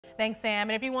Thanks, Sam.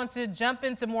 And if you want to jump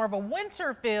into more of a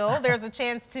winter feel, there's a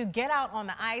chance to get out on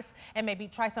the ice and maybe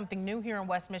try something new here in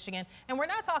West Michigan. And we're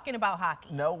not talking about hockey.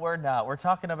 No, we're not. We're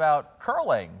talking about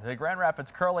curling. The Grand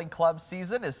Rapids Curling Club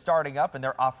season is starting up, and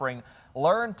they're offering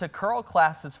Learn to Curl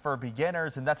classes for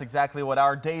beginners, and that's exactly what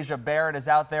our Daija Barrett is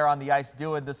out there on the ice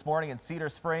doing this morning in Cedar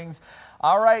Springs.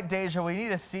 All right, Daija, we need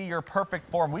to see your perfect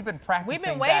form. We've been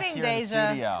practicing back here in the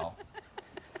studio.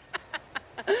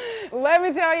 Let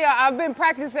me tell you, I've been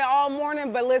practicing all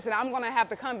morning, but listen, I'm going to have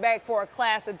to come back for a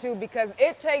class or two because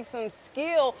it takes some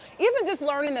skill, even just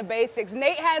learning the basics.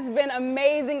 Nate has been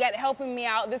amazing at helping me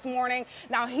out this morning.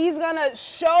 Now he's going to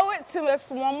show it to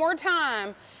us one more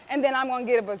time, and then I'm going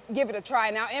to give it a try.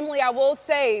 Now, Emily, I will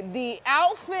say the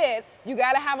outfit, you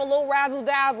got to have a little razzle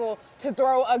dazzle to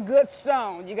throw a good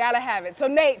stone. You got to have it. So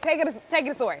Nate, take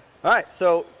us away. All right,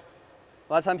 so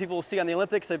a lot of times people will see on the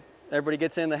Olympics, everybody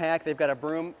gets in the hack, they've got a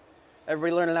broom.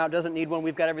 Everybody learning out doesn't need one.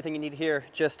 We've got everything you need here.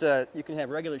 Just you can have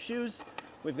regular shoes.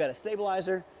 We've got a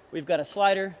stabilizer. We've got a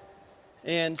slider.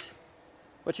 And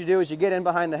what you do is you get in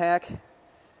behind the hack,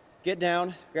 get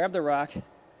down, grab the rock,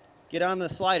 get on the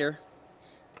slider,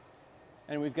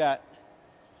 and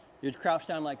you crouch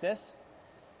down like this.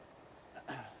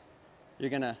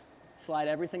 You're gonna slide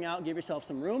everything out, give yourself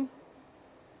some room,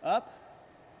 up,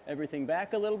 everything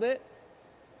back a little bit,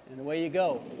 and away you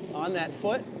go. On that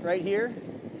foot right here,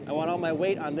 I want all my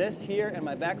weight on this here and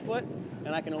my back foot,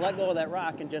 and I can let go of that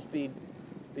rock and just be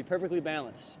perfectly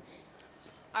balanced.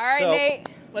 All right, so, Nate.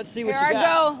 Let's see what here you got.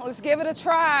 Here I go. Let's give it a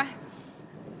try.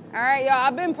 All right, y'all,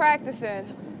 I've been practicing,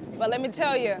 but let me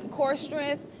tell you, core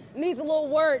strength needs a little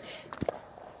work.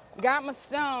 Got my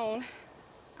stone.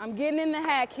 I'm getting in the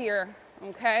hack here,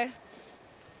 okay?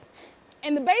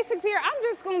 And the basics here, I'm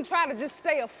just gonna try to just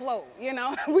stay afloat, you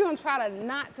know? We're gonna try to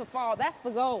not to fall. That's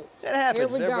the goal. It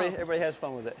happens. Here we go. Everybody has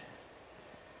fun with it.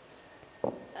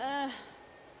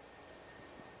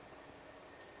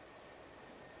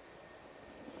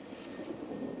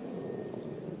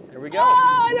 Here we go.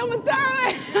 Oh, number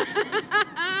 30.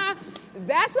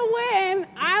 That's a win.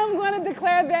 I'm gonna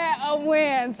declare that a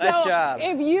win. So nice job.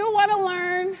 If you wanna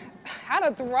learn how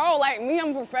to throw like me,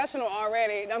 I'm professional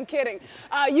already. I'm kidding.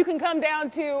 You can come down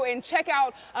to and check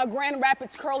out Grand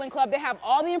Rapids Curling Club. They have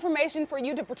all the information for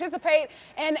you to participate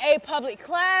in a public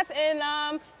class,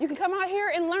 and you can come out here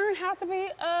and learn how to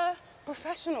be a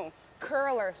professional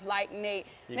curler like Nate.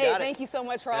 Nate, thank you so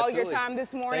much for all your time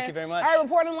this morning. Thank you very much. All right,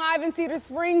 reporting live in Cedar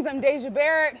Springs, I'm Daija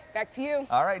Barrett. Back to you.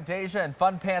 All right, Daija and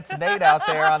Fun Pants Nate out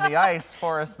there on the ice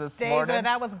for us this morning. Daija,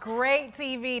 that was great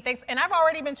TV. Thanks. And I've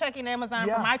already been checking Amazon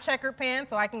for my checkered pants,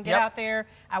 so I can get out there.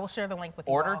 I will share the link with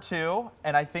you. Order 2,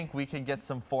 and I think we can get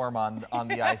some form on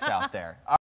the ice out there.